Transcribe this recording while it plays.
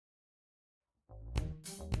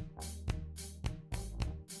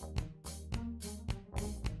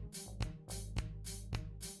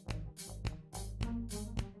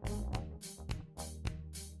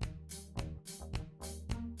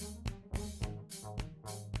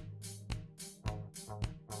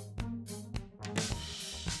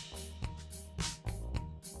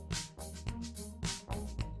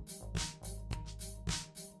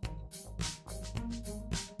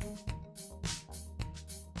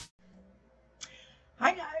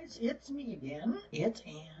it's me again. It's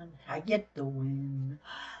Ann. I get the win.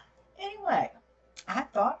 Anyway, I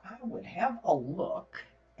thought I would have a look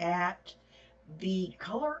at the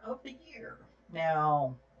color of the year.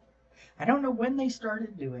 Now, I don't know when they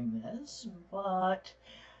started doing this, but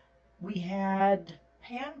we had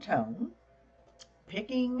Pantone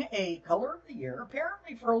picking a color of the year,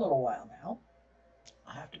 apparently for a little while now.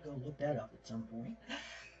 I'll have to go look that up at some point.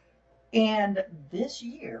 And this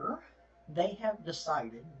year, they have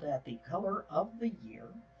decided that the color of the year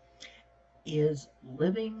is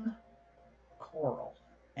living coral.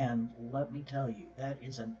 And let me tell you, that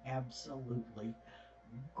is an absolutely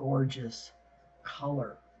gorgeous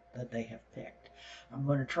color that they have picked. I'm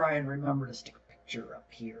going to try and remember to stick a picture up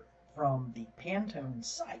here from the Pantone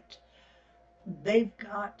site. They've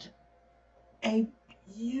got a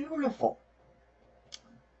beautiful,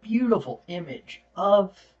 beautiful image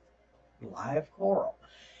of live coral,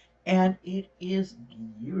 and it is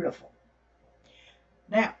beautiful.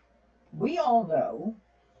 Now, we all know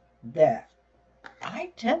that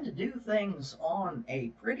I tend to do things on a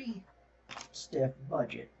pretty stiff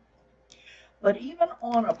budget. But even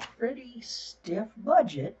on a pretty stiff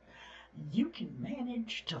budget, you can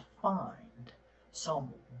manage to find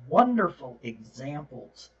some wonderful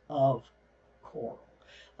examples of coral,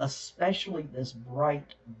 especially this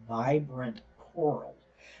bright, vibrant coral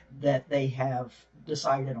that they have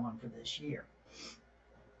decided on for this year.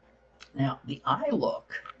 Now, the eye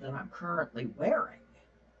look that I'm currently wearing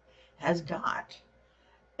has got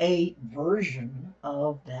a version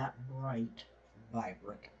of that bright,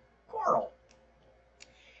 vibrant coral.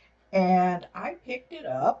 And I picked it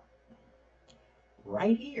up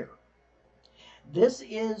right here. This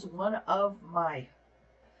is one of my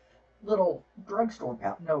little drugstore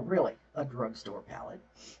palette. No, really, a drugstore palette.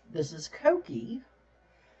 This is Koki,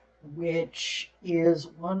 which is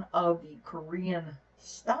one of the Korean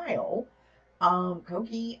style.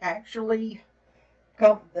 Koki actually,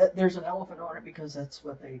 there's an elephant on it because that's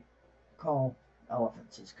what they call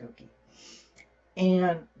elephants, is Koki.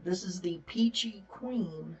 And this is the Peachy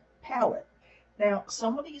Queen palette. Now,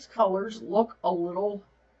 some of these colors look a little,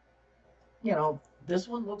 this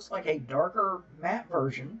one looks like a darker matte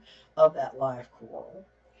version of that live coral.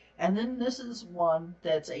 And then this is one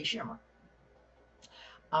that's a shimmer.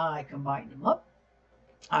 I combined them up.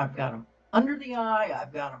 I've got them under the eye.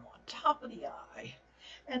 I've got them on top of the eye.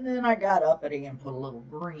 And then I got uppity and put a little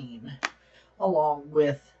green along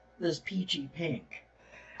with this peachy pink.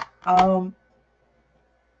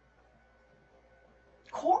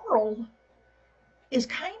 Coral is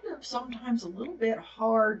kind of sometimes a little bit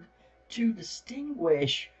hard to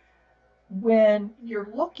distinguish when you're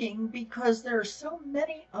looking because there are so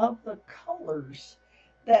many of the colors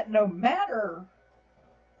that no matter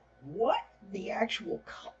what the actual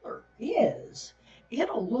color is,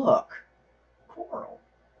 it'll look coral.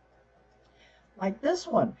 Like this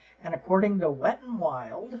one. And according to Wet n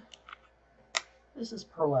Wild, this is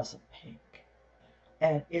pearlescent pink.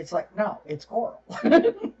 And it's like, no, it's coral.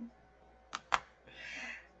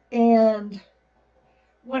 And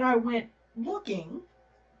when I went looking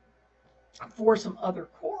for some other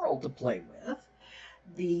coral to play with,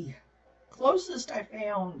 the closest I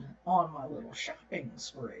found on my little shopping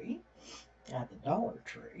spree at the Dollar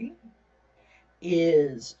Tree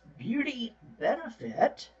is Beauty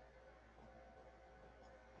Benefit.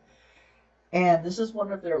 And this is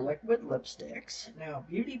one of their liquid lipsticks. Now,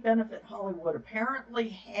 Beauty Benefit Hollywood apparently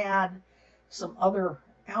had some other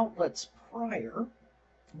outlets prior,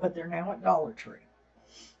 but they're now at Dollar Tree.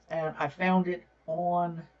 And I found it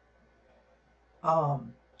on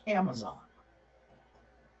Amazon.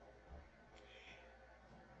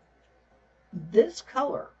 This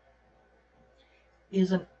color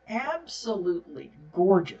is an absolutely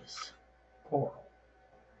gorgeous coral.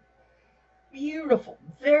 Beautiful,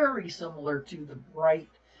 very similar to the bright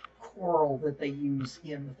coral that they use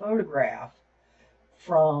in the photograph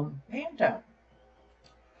from Pantone.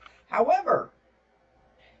 However,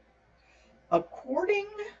 according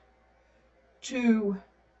to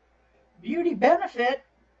Beauty Benefit,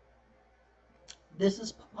 this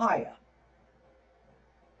is papaya.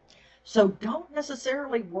 So don't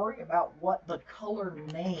necessarily worry about what the color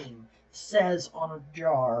name says on a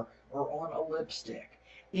jar or on a lipstick.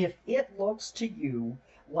 If it looks to you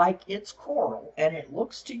like it's coral and it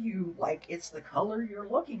looks to you like it's the color you're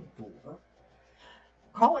looking for,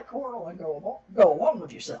 call it coral and go along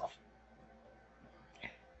with yourself.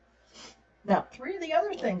 Now, three of the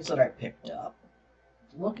other things that I picked up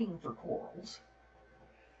looking for corals,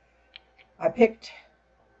 I picked,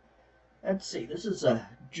 let's see, this is a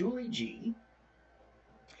Julie G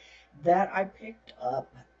that I picked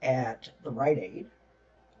up at the Rite Aid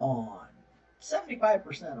on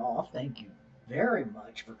 75% off. Thank you very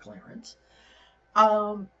much for clearance.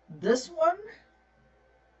 This one,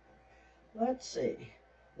 let's see.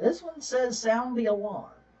 This one says sound the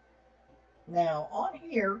alarm. Now, on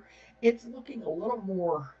here, it's looking a little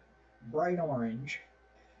more bright orange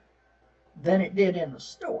than it did in the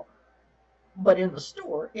store. But in the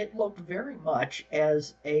store, it looked very much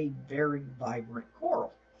as a very vibrant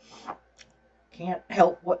coral. Can't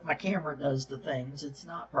help what my camera does to things. It's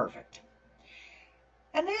not perfect.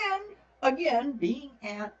 And then, again, being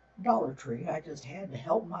at Dollar Tree, I just had to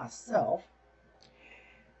help myself.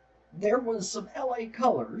 There was some LA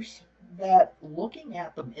colors that, looking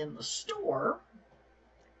at them in the store,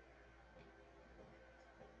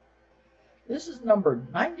 this is number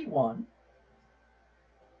 91.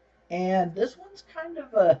 And this one's kind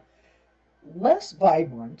of a less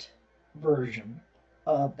vibrant version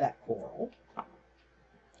of that coral.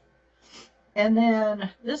 And then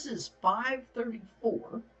this is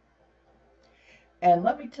 534. And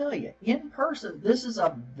let me tell you, in person, this is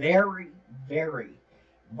a very, very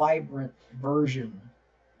vibrant version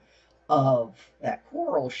of that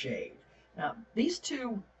coral shade. Now, these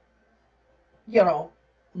two, nail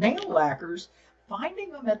lacquers,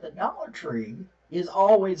 finding them at the Dollar Tree is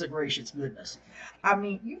always a gracious goodness. I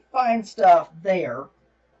mean, you find stuff there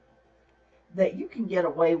that you can get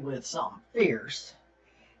away with something fierce,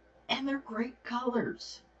 and they're great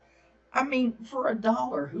colors. I mean, for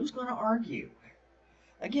 $1, who's going to argue?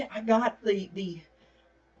 Again, I got the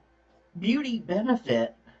Beauty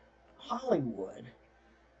Benefit Hollywood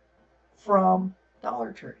from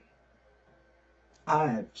Dollar Tree.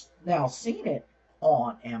 I've now seen it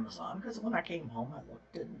on Amazon because when I came home, I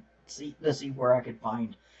looked to see where I could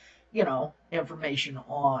find, information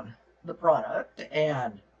on the product,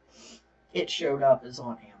 and it showed up as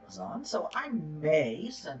on Amazon. So I may,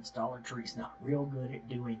 since Dollar Tree's not real good at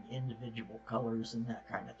doing individual colors and that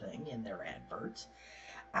kind of thing in their adverts,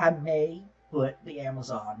 I may put the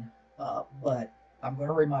Amazon up, but I'm going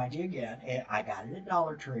to remind you again, I got it at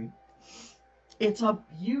Dollar Tree. It's a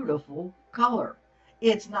beautiful color.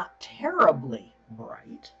 It's not terribly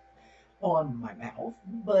bright on my mouth,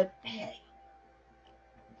 but hey,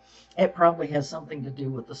 it probably has something to do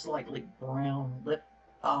with the slightly brown lip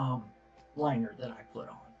liner that I put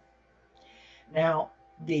on. Now,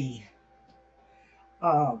 the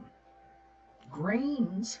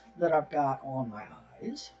greens that I've got on my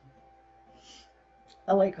eyes,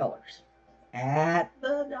 LA Colors, at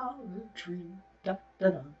the Dollar Tree, da, da,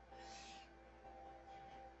 da.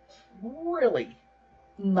 Really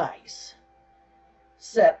nice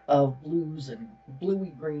set of blues and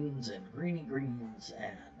bluey greens and greeny greens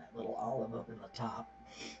and that little olive up in the top.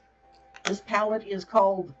 This palette is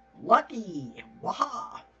called Lucky.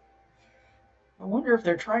 Waha! I wonder if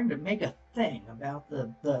they're trying to make a thing about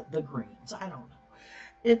the greens. I don't know.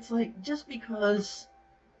 It's like, just because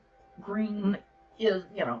green is,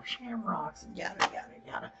 shamrocks and yada, yada,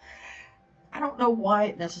 yada. I don't know why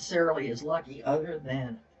it necessarily is lucky, other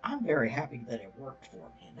than I'm very happy that it worked for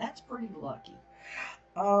me, and that's pretty lucky.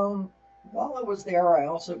 While I was there, I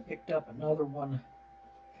also picked up another one,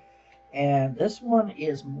 and this one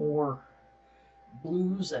is more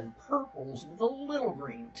blues and purples with a little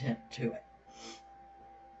green tint to it.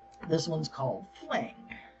 This one's called Fling,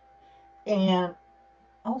 and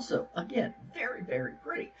also, again, very, very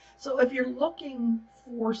pretty. So if you're looking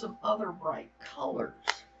for some other bright colors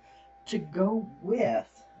to go with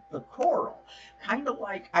the coral, kind of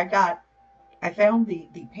like I found the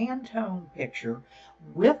Pantone picture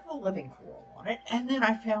with the living coral on it, and then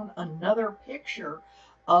I found another picture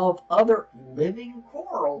of other living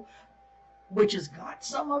coral, which has got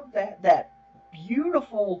some of that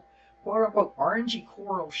beautiful, quote unquote, orangey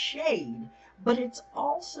coral shade, but it's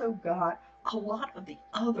also got a lot of the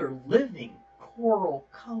other living coral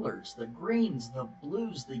colors, the greens, the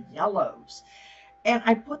blues, the yellows. And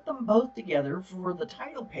I put them both together for the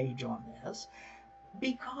title page on this,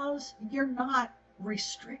 because you're not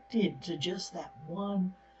restricted to just that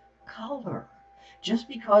one color. Just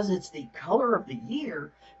because it's the color of the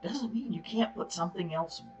year doesn't mean you can't put something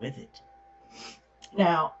else with it.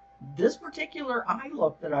 Now, this particular eye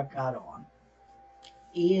look that I've got on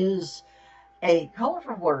is a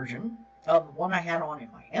colorful version of the one I had on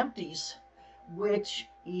in my empties, which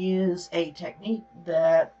is a technique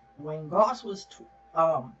that Wayne Goss was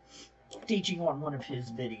teaching on one of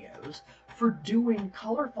his videos for doing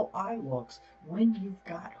colorful eye looks when you've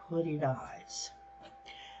got hooded eyes.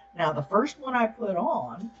 Now, the first one I put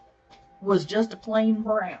on was just a plain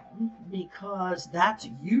brown, because that's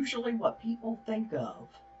usually what people think of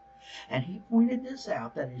And he pointed this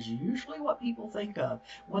out, that is usually what people think of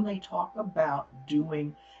when they talk about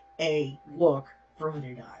doing a look for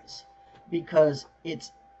hooded eyes, because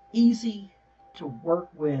it's easy to work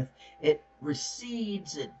with. It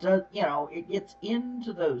recedes, it does, it gets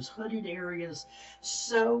into those hooded areas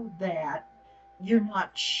so that you're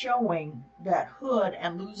not showing that hood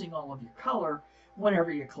and losing all of your color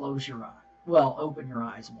whenever you close your eye. Well, open your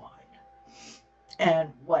eyes wide.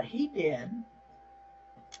 And what he did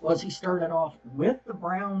was he started off with the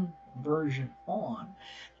brown version on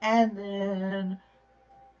and then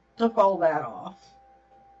took all that off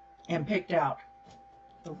and picked out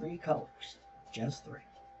 3 colors, just 3.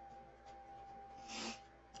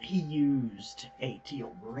 He used a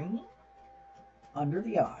teal green under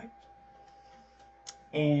the eye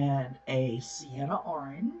and a sienna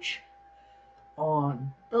orange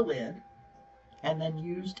on the lid, and then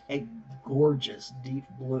used a gorgeous deep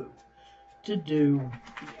blue to do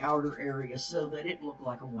the outer area so that it looked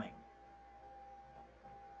like a wing.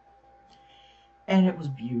 And it was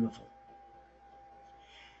beautiful.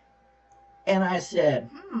 And I said,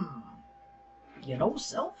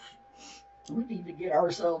 self, we need to get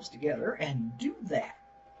ourselves together and do that.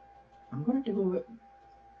 I'm going to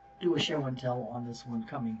do a show and tell on this one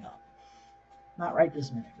coming up. Not right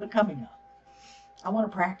this minute, but coming up. I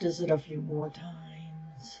want to practice it a few more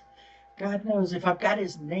times. God knows if I've got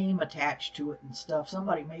his name attached to it and stuff,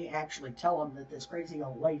 somebody may actually tell him that this crazy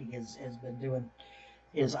old lady has been doing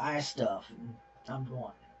his eye stuff. And I'm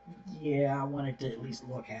going, yeah, I want it to at least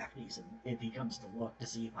look half decent if he comes to look to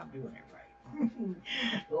see if I'm doing it right.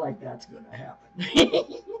 Like that's going to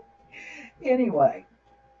happen. Anyway,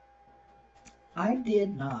 I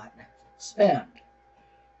did not spend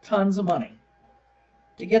tons of money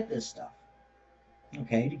to get this stuff.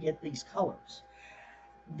 Okay, to get these colors.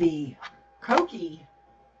 The Coral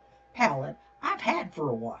palette I've had for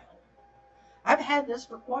a while. I've had this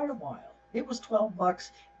for quite a while. It was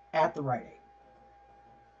 $12 at the Rite Aid.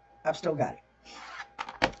 I've still got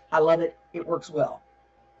it. I love it. It works well.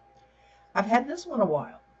 I've had this one a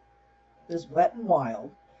while. This Wet n Wild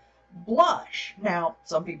blush. Now,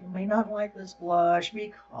 some people may not like this blush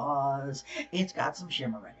because it's got some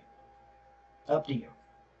shimmer in it. Up to you.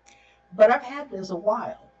 But I've had this a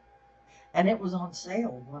while, and it was on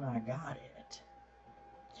sale when I got it.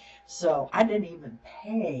 So I didn't even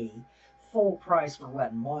pay full price for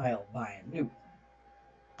Wet n Wild buying new.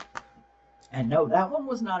 And no, that one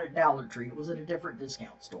was not at Dollar Tree. It was at a different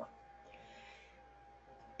discount store.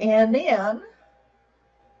 And then,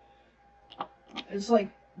 it's like,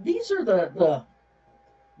 these are the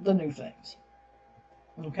new things.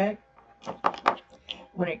 Okay?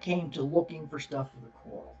 When it came to looking for stuff for the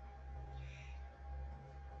Coral.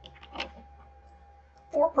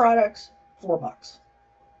 4 products, $4.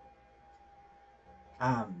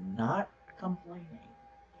 I'm not complaining.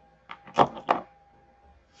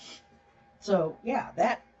 So, yeah,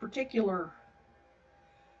 that particular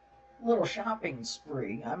little shopping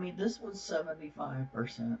spree, I mean, this was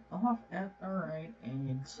 75% off at the Rite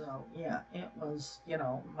Aid. So, yeah, it was,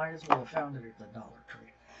 might as well have found it at the Dollar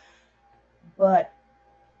Tree. But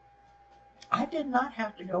I did not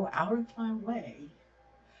have to go out of my way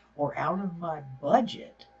or out of my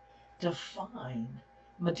budget to find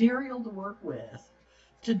material to work with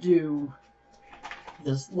to do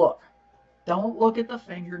this look. Don't look at the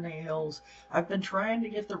fingernails. I've been trying to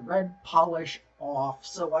get the red polish off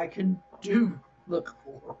so I can do the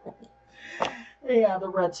coral. Yeah, the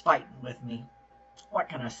red's fighting with me. What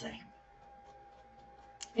can I say?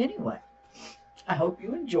 Anyway, I hope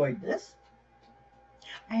you enjoyed this.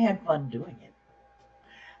 I had fun doing it.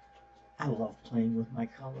 I love playing with my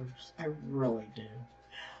colors. I really do.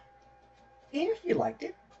 If you liked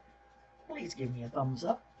it, please give me a thumbs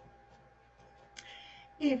up.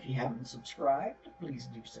 If you haven't subscribed, please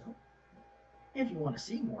do so. If you want to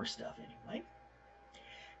see more stuff anyway.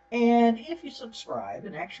 And if you subscribe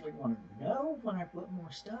and actually want to know when I put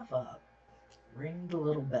more stuff up, ring the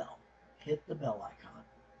little bell. Hit the bell icon.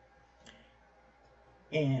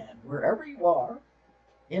 And wherever you are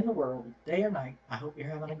in the world, day or night, I hope you're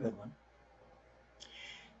having a good one.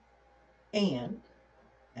 And,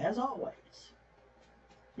 as always,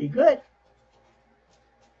 be good.